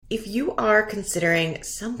If you are considering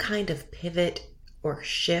some kind of pivot or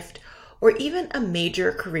shift, or even a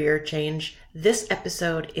major career change, this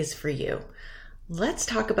episode is for you. Let's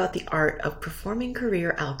talk about the art of performing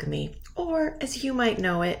career alchemy, or as you might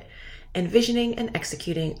know it, envisioning and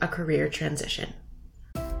executing a career transition.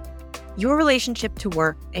 Your relationship to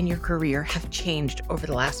work and your career have changed over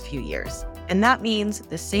the last few years. And that means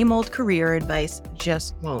the same old career advice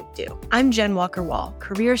just won't do. I'm Jen Walker-Wall,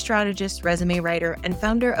 career strategist, resume writer, and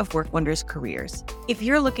founder of Work Wonders Careers. If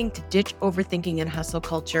you're looking to ditch overthinking and hustle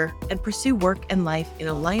culture and pursue work and life in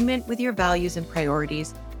alignment with your values and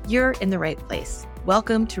priorities, you're in the right place.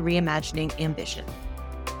 Welcome to Reimagining Ambition.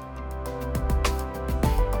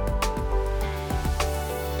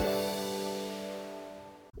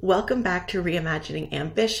 Welcome back to Reimagining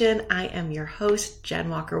Ambition. I am your host, Jen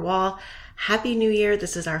Walker-Wall. Happy New Year.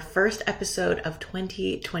 This is our first episode of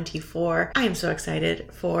 2024. I am so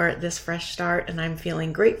excited for this fresh start, and I'm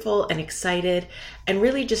feeling grateful and excited and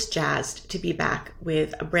really just jazzed to be back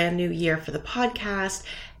with a brand new year for the podcast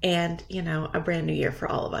and, a brand new year for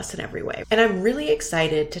all of us in every way. And I'm really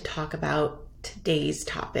excited to talk about today's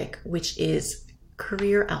topic, which is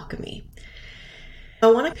career alchemy. I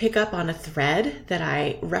want to pick up on a thread that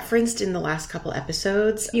I referenced in the last couple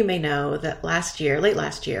episodes. You may know that late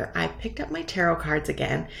last year, I picked up my tarot cards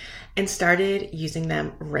again and started using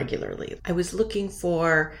them regularly. I was looking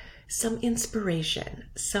for some inspiration,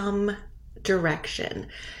 some direction,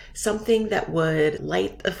 something that would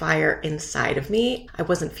light the fire inside of me. I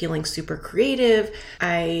wasn't feeling super creative.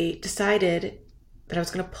 I decided that I was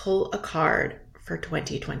going to pull a card for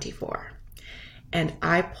 2024. And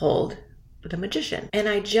I pulled the Magician. And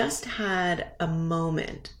I just had a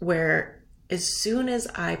moment where as soon as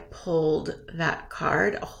I pulled that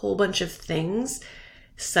card, a whole bunch of things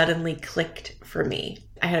suddenly clicked for me.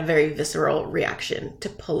 I had a very visceral reaction to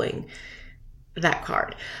pulling that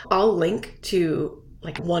card. I'll link to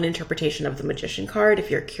one interpretation of the Magician card if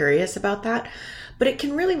you're curious about that, but it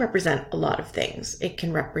can really represent a lot of things. It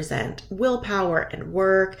can represent willpower and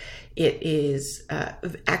work. It is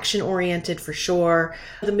action-oriented for sure.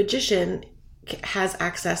 The Magician has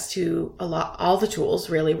access to all the tools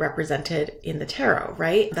really represented in the tarot,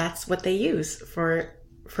 right? That's what they use for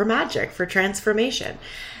magic, for transformation.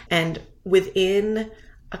 And within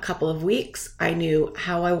a couple of weeks, I knew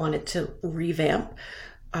how I wanted to revamp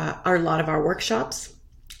a lot of our workshops.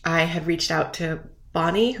 I had reached out to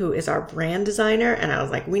Bonnie, who is our brand designer, and I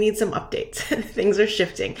was like, we need some updates. Things are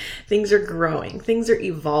shifting, things are growing, things are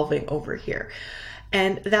evolving over here.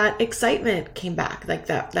 And that excitement came back,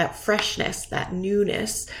 that freshness, that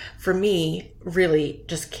newness for me really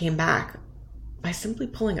just came back by simply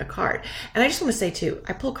pulling a card. And I just want to say too,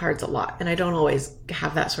 I pull cards a lot and I don't always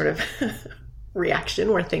have that sort of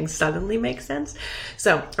reaction where things suddenly make sense.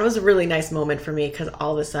 So it was a really nice moment for me because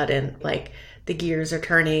all of a sudden, the gears are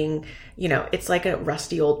turning, it's like a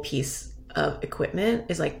rusty old piece of equipment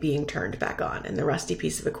is being turned back on, and the rusty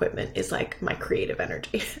piece of equipment is my creative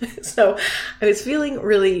energy. So I was feeling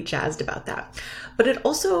really jazzed about that. But it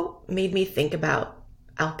also made me think about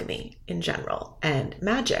alchemy in general and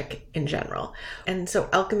magic in general. And so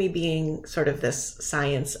alchemy being sort of this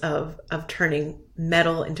science of turning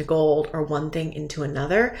metal into gold or one thing into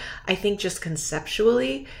another, I think just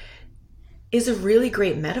conceptually is a really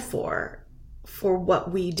great metaphor for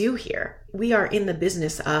what we do here. We are in the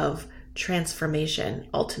business of transformation,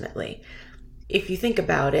 ultimately. If you think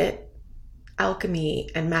about it, alchemy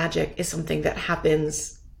and magic is something that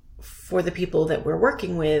happens for the people that we're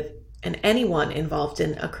working with and anyone involved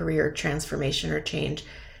in a career transformation or change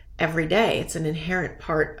every day. It's an inherent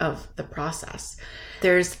part of the process.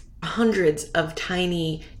 There's hundreds of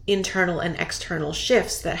tiny internal and external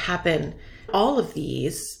shifts that happen. All of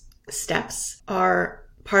these steps are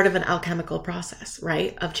part of an alchemical process,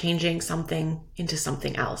 right? Of changing something into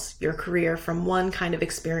something else, your career from one kind of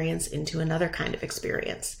experience into another kind of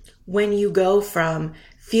experience. When you go from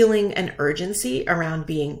feeling an urgency around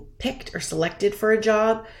being picked or selected for a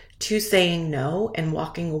job to saying no and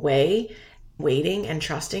walking away, waiting and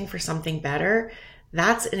trusting for something better,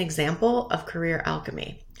 that's an example of career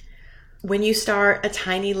alchemy. When you start a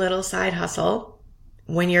tiny little side hustle,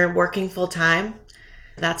 when you're working full time,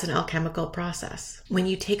 that's an alchemical process. When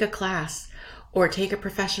you take a class or take a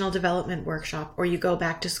professional development workshop or you go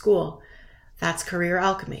back to school, that's career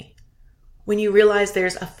alchemy. When you realize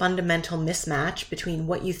there's a fundamental mismatch between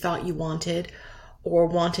what you thought you wanted or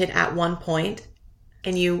wanted at one point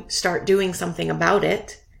and you start doing something about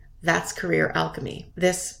it, that's career alchemy.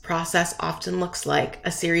 This process often looks like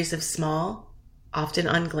a series of small, often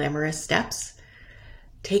unglamorous steps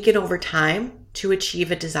taken over time to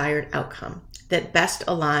achieve a desired outcome that best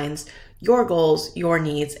aligns your goals, your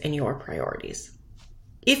needs, and your priorities.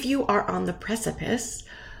 If you are on the precipice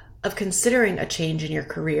of considering a change in your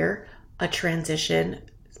career, a transition,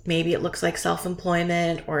 maybe it looks like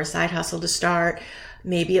self-employment or a side hustle to start,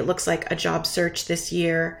 maybe it looks like a job search this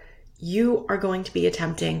year, you are going to be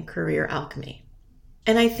attempting career alchemy.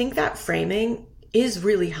 And I think that framing is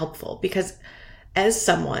really helpful because as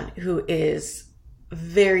someone who is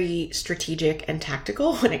very strategic and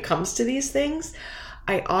tactical when it comes to these things,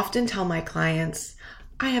 I often tell my clients,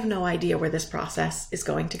 I have no idea where this process is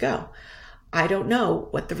going to go. I don't know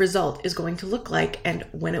what the result is going to look like and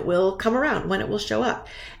when it will come around, when it will show up.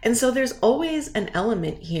 And so there's always an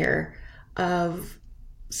element here of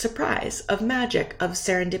surprise, of magic, of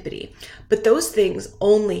serendipity. But those things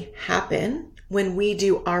only happen when we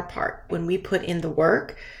do our part, when we put in the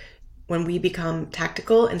work, when we become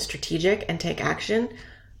tactical and strategic and take action.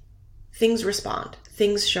 Things respond,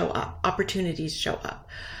 things show up, opportunities show up.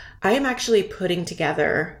 I am actually putting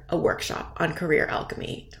together a workshop on career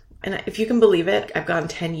alchemy. And if you can believe it, I've gone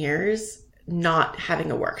 10 years not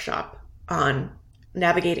having a workshop on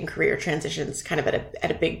navigating career transitions kind of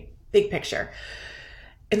at a big picture.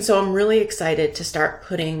 And so I'm really excited to start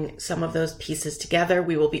putting some of those pieces together.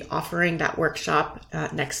 We will be offering that workshop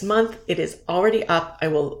next month. It is already up. I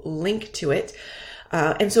will link to it.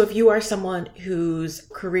 And so if you are someone whose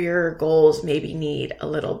career goals maybe need a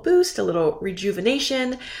little boost, a little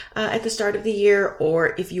rejuvenation at the start of the year,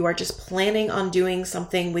 or if you are just planning on doing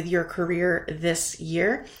something with your career this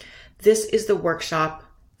year, this is the workshop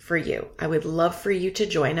for you. I would love for you to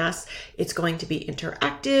join us. It's going to be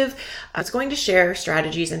interactive. It's going to share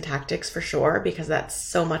strategies and tactics for sure, because that's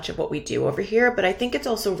so much of what we do over here. But I think it's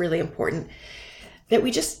also really important that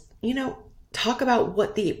we just, talk about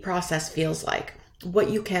what the process feels like, what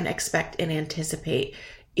you can expect and anticipate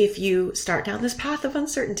if you start down this path of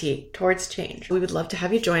uncertainty towards change. We would love to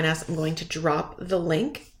have you join us. I'm going to drop the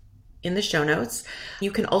link in the show notes. You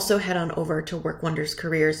can also head on over to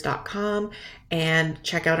workwonderscareers.com and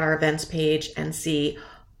check out our events page and see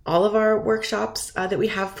all of our workshops that we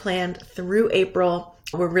have planned through April.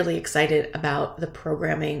 We're really excited about the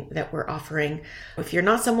programming that we're offering. If you're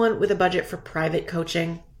not someone with a budget for private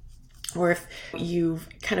coaching, or if you've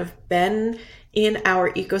kind of been in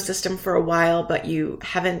our ecosystem for a while, but you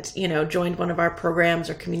haven't, joined one of our programs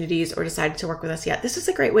or communities or decided to work with us yet, this is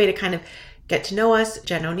a great way to kind of get to know us.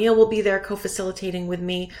 Jen O'Neill will be there co-facilitating with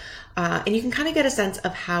me. And you can kind of get a sense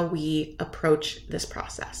of how we approach this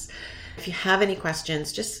process. If you have any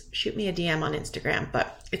questions, just shoot me a DM on Instagram,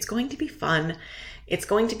 but it's going to be fun. It's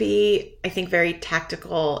going to be, I think, very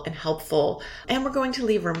tactical and helpful, and we're going to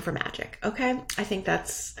leave room for magic. Okay. I think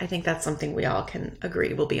that's something we all can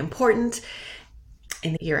agree will be important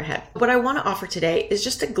in the year ahead. What I want to offer today is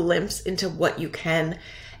just a glimpse into what you can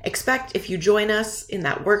expect if you join us in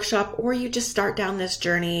that workshop, or you just start down this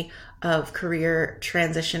journey of career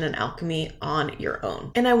transition and alchemy on your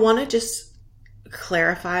own. And I want to just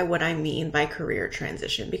clarify what I mean by career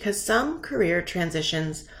transition, because some career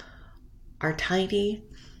transitions are tiny,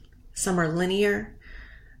 some are linear,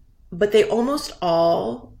 but they almost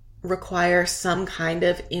all require some kind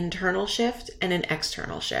of internal shift and an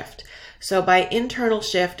external shift. So by internal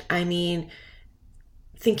shift, I mean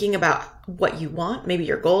thinking about what you want. Maybe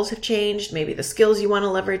your goals have changed. Maybe the skills you want to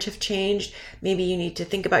leverage have changed. Maybe you need to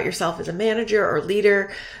think about yourself as a manager or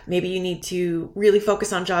leader. Maybe you need to really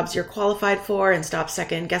focus on jobs you're qualified for and stop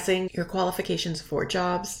second guessing your qualifications for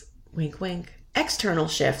jobs. Wink, wink. External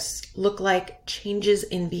shifts look like changes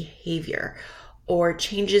in behavior or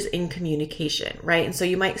changes in communication, right? And so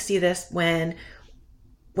you might see this when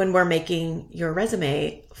we're making your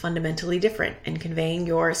resume fundamentally different and conveying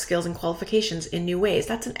your skills and qualifications in new ways.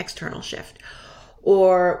 That's an external shift.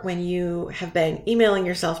 Or when you have been emailing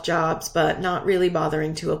yourself jobs, but not really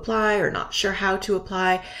bothering to apply or not sure how to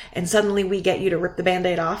apply, and suddenly we get you to rip the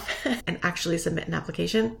Band-Aid off and actually submit an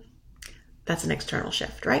application. That's an external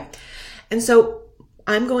shift, right? And so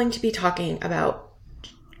I'm going to be talking about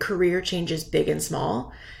career changes, big and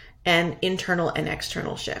small, and internal and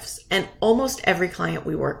external shifts. And almost every client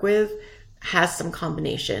we work with has some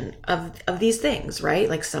combination of these things, right?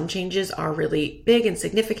 Like some changes are really big and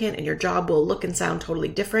significant and your job will look and sound totally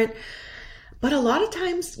different. But a lot of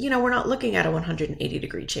times, we're not looking at a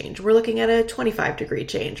 180-degree change. We're looking at a 25-degree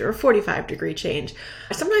change or a 45-degree change.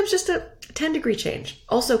 Sometimes just a 10-degree change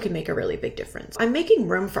also can make a really big difference. I'm making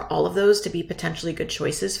room for all of those to be potentially good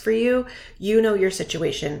choices for you. You know your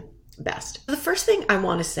situation best. The first thing I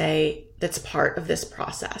want to say that's part of this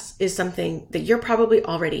process is something that you're probably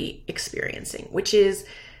already experiencing, which is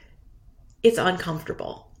it's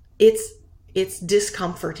uncomfortable. It's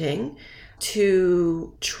discomforting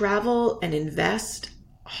to travel and invest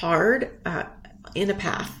hard in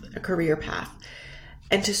a career path,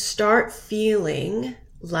 and to start feeling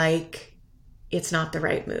like it's not the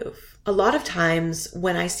right move. A lot of times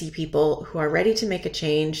when I see people who are ready to make a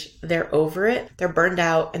change, they're over it, they're burned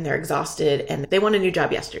out and they're exhausted and they want a new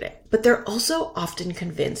job yesterday. But they're also often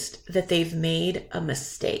convinced that they've made a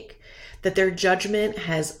mistake, that their judgment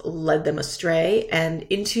has led them astray and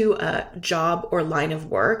into a job or line of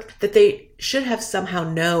work that they should have somehow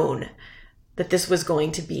known that this was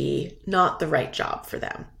going to be not the right job for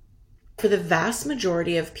them. For the vast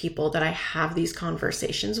majority of people that I have these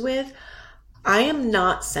conversations with, I am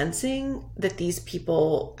not sensing that these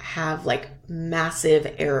people have like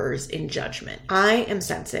massive errors in judgment. I am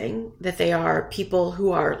sensing that they are people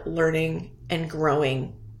who are learning and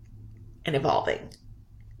growing and evolving.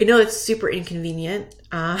 I know it's super inconvenient.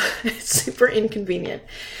 It's super inconvenient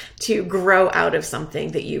to grow out of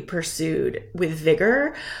something that you pursued with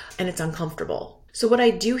vigor, and it's uncomfortable. So what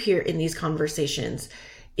I do hear in these conversations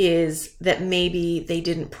is that maybe they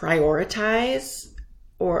didn't prioritize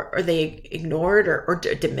or they ignored or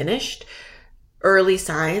diminished early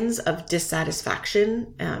signs of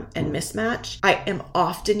dissatisfaction and mismatch. I am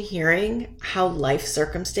often hearing how life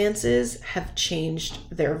circumstances have changed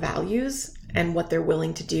their values and what they're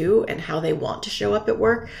willing to do and how they want to show up at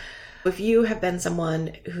work. If you have been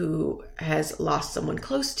someone who has lost someone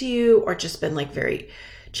close to you or just been like very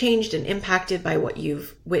changed and impacted by what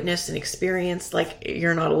you've witnessed and experienced, like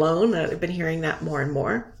you're not alone. I've been hearing that more and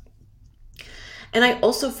more. And I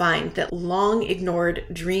also find that long ignored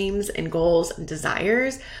dreams and goals and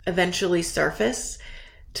desires eventually surface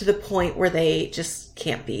to the point where they just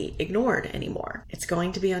can't be ignored anymore. It's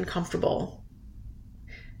going to be uncomfortable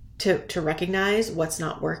to recognize what's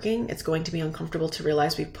not working. It's going to be uncomfortable to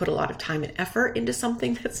realize we've put a lot of time and effort into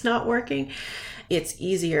something that's not working. It's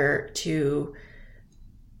easier to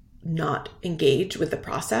not engage with the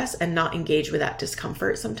process and not engage with that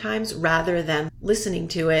discomfort sometimes, rather than listening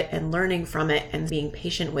to it and learning from it and being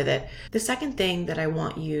patient with it. The second thing that I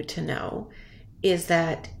want you to know is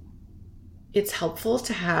that it's helpful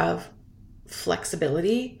to have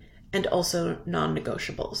flexibility and also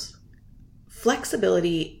non-negotiables.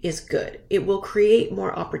 Flexibility is good. It will create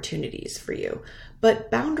more opportunities for you.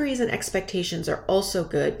 But boundaries and expectations are also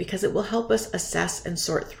good because it will help us assess and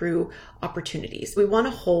sort through opportunities. We want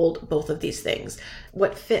to hold both of these things.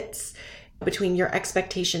 What fits between your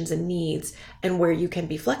expectations and needs and where you can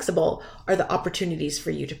be flexible are the opportunities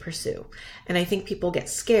for you to pursue. And I think people get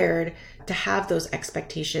scared to have those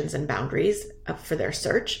expectations and boundaries for their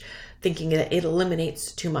search, thinking that it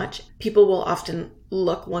eliminates too much. People will often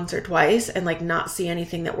look once or twice and like not see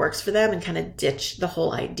anything that works for them and kind of ditch the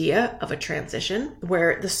whole idea of a transition,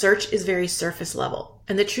 where the search is very surface level.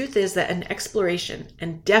 And the truth is that an exploration,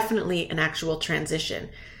 and definitely an actual transition,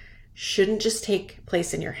 shouldn't just take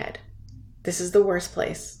place in your head. This is the worst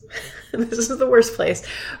place. This is the worst place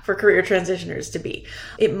for career transitioners to be.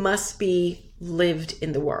 It must be lived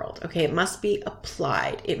in the world. Okay. It must be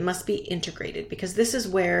applied. It must be integrated, because this is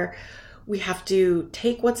where we have to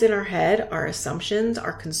take what's in our head, our assumptions,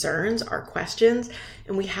 our concerns, our questions,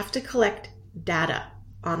 and we have to collect data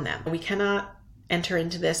on them. We cannot enter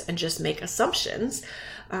into this and just make assumptions,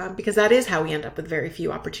 because that is how we end up with very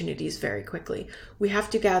few opportunities very quickly. We have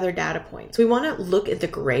to gather data points. We want to look at the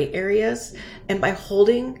gray areas, and by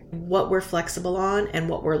holding what we're flexible on and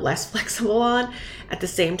what we're less flexible on at the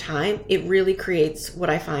same time, it really creates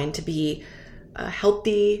what I find to be a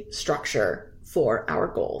healthy structure for our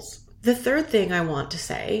goals. The third thing I want to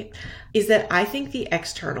say is that I think the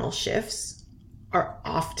external shifts are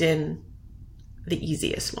often the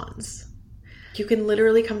easiest ones. You can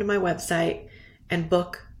literally come to my website and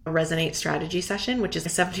book a Resonate strategy session, which is a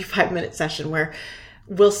 75-minute session where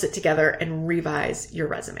we'll sit together and revise your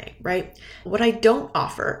resume, right? What I don't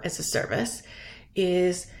offer as a service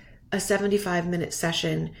is a 75-minute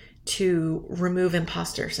session to remove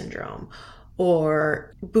imposter syndrome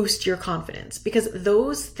or boost your confidence, because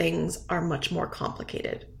those things are much more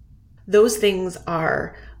complicated. Those things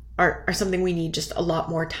are something we need just a lot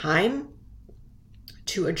more time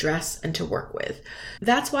to address and to work with.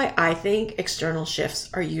 That's why I think external shifts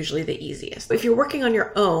are usually the easiest. If you're working on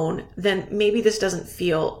your own, then maybe this doesn't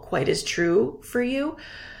feel quite as true for you.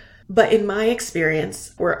 But in my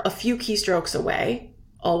experience, we're a few keystrokes away,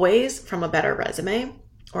 always, from a better resume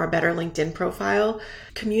or a better LinkedIn profile.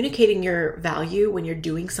 Communicating your value when you're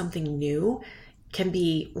doing something new can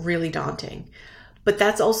be really daunting. But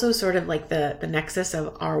that's also sort of like the nexus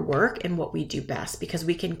of our work and what we do best, because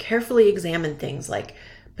we can carefully examine things like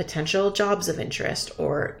potential jobs of interest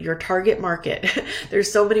or your target market. There's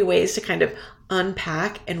so many ways to kind of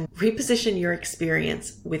unpack and reposition your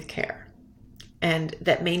experience with care. and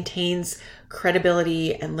that maintains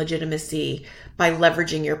credibility and legitimacy by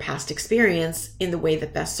leveraging your past experience in the way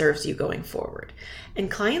that best serves you going forward. And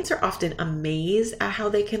clients are often amazed at how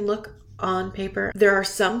they can look on paper. There are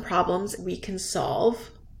some problems we can solve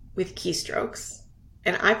with keystrokes,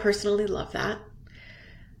 and I personally love that.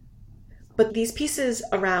 But these pieces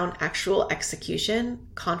around actual execution,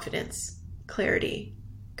 confidence, clarity,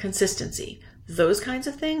 consistency, those kinds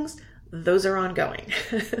of things, those are ongoing.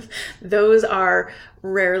 Those are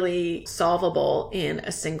rarely solvable in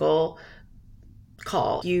a single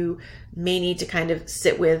call. You may need to kind of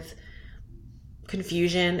sit with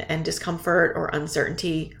confusion and discomfort or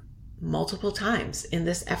uncertainty multiple times in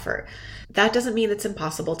this effort. That doesn't mean it's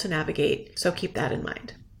impossible to navigate, so keep that in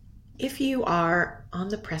mind. If you are on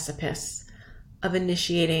the precipice of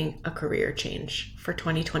initiating a career change for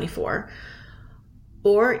 2024,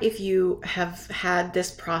 or if you have had this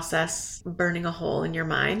process burning a hole in your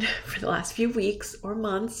mind for the last few weeks or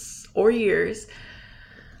months or years,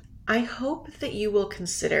 I hope that you will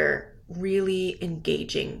consider really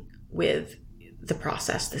engaging with the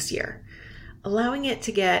process this year, allowing it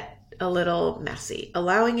to get a little messy,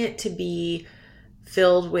 allowing it to be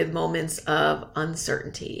filled with moments of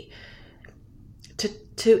uncertainty,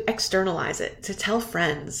 to externalize it, to tell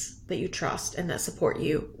friends that you trust and that support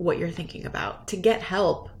you what you're thinking about, to get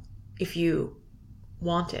help if you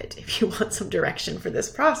want it, if you want some direction for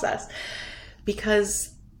this process,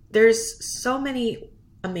 because there's so many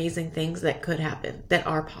amazing things that could happen, that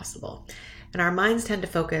are possible. And our minds tend to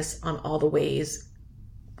focus on all the ways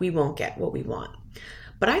we won't get what we want.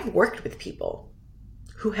 But I've worked with people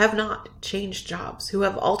who have not changed jobs, who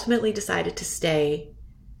have ultimately decided to stay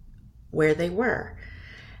where they were.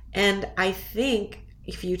 And I think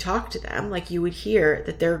if you talk to them, like, you would hear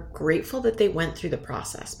that they're grateful that they went through the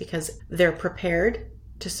process because they're prepared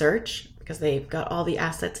to search, because they've got all the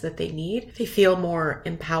assets that they need. They feel more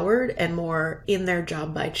empowered and more in their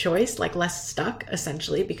job by choice, like less stuck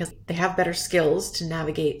essentially, because they have better skills to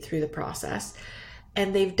navigate through the process.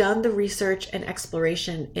 And they've done the research and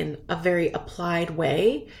exploration in a very applied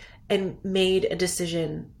way and made a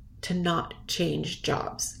decision to not change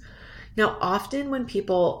jobs. Now, often when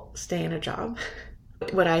people stay in a job,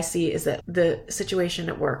 what I see is that the situation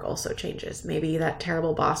at work also changes. Maybe that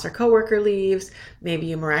terrible boss or coworker leaves. Maybe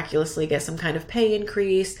you miraculously get some kind of pay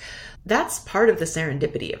increase. That's part of the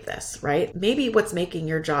serendipity of this, right? Maybe what's making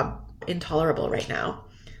your job intolerable right now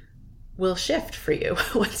will shift for you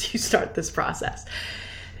once you start this process.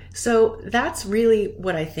 So that's really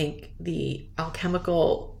what I think the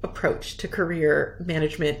alchemical approach to career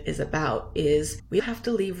management is about, is we have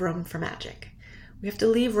to leave room for magic. We have to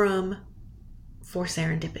leave room for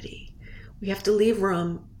serendipity. We have to leave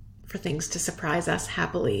room for things to surprise us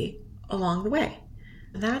happily along the way.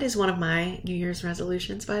 That is one of my New Year's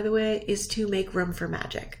resolutions, by the way, is to make room for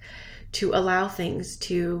magic, to allow things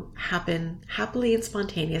to happen happily and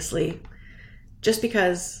spontaneously, just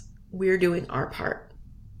because we're doing our part.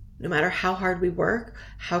 No matter how hard we work,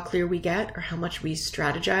 how clear we get, or how much we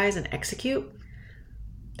strategize and execute,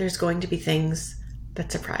 there's going to be things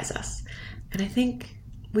that surprise us. And I think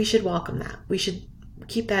we should welcome that. We should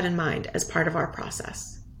keep that in mind as part of our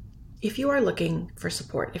process. If you are looking for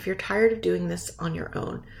support, if you're tired of doing this on your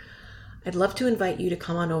own, I'd love to invite you to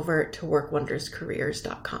come on over to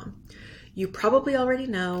workwonderscareers.com. You probably already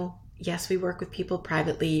know, yes, we work with people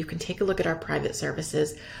privately. You can take a look at our private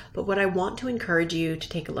services. But what I want to encourage you to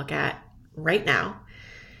take a look at right now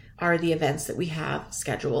are the events that we have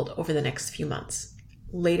scheduled over the next few months.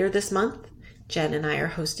 Later this month, Jen and I are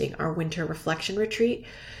hosting our winter reflection retreat.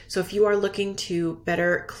 So if you are looking to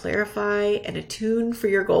better clarify and attune for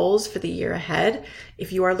your goals for the year ahead,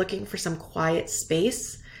 if you are looking for some quiet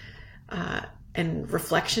space and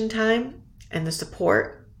reflection time and the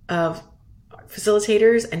support of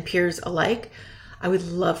facilitators and peers alike, I would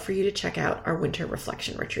love for you to check out our winter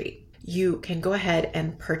reflection retreat. You can go ahead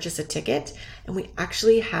and purchase a ticket, and we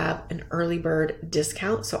actually have an early bird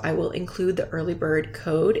discount. So I will include the early bird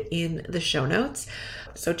code in the show notes.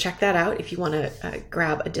 So check that out if you want to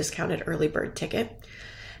grab a discounted early bird ticket.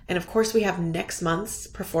 And of course, we have next month's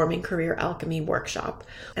Performing Career Alchemy workshop.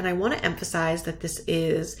 And I want to emphasize that this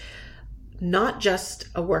is not just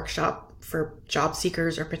a workshop for job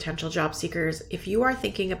seekers or potential job seekers. If you are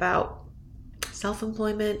thinking about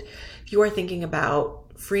self-employment, if you are thinking about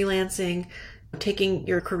freelancing, taking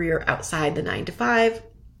your career outside the 9-to-5,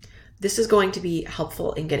 this is going to be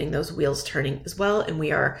helpful in getting those wheels turning as well. And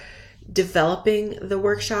we are developing the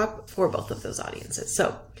workshop for both of those audiences.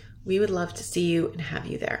 So we would love to see you and have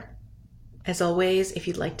you there. As always, if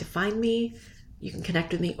you'd like to find me, You can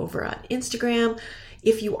connect with me over on Instagram.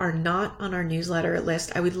 If you are not on our newsletter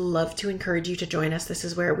list, I would love to encourage you to join us. This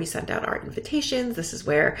is where we send out our invitations. This is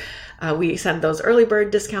where we send those early bird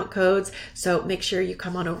discount codes. So make sure you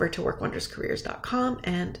come on over to workwonderscareers.com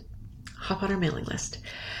and hop on our mailing list.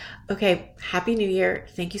 Okay, Happy New Year.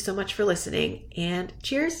 Thank you so much for listening, and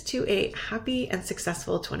cheers to a happy and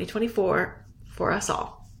successful 2024 for us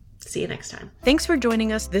all. See you next time. Thanks for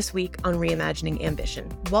joining us this week on Reimagining Ambition.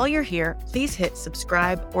 While you're here, please hit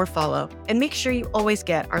subscribe or follow, and make sure you always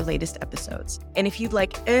get our latest episodes. And if you'd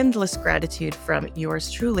like endless gratitude from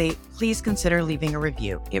yours truly, please consider leaving a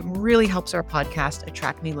review. It really helps our podcast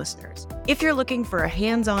attract new listeners. If you're looking for a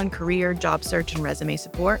hands-on career, job search, and resume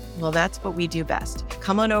support, well, that's what we do best.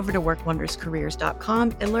 Come on over to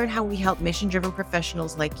workwonderscareers.com and learn how we help mission-driven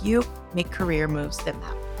professionals like you make career moves that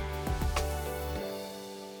matter.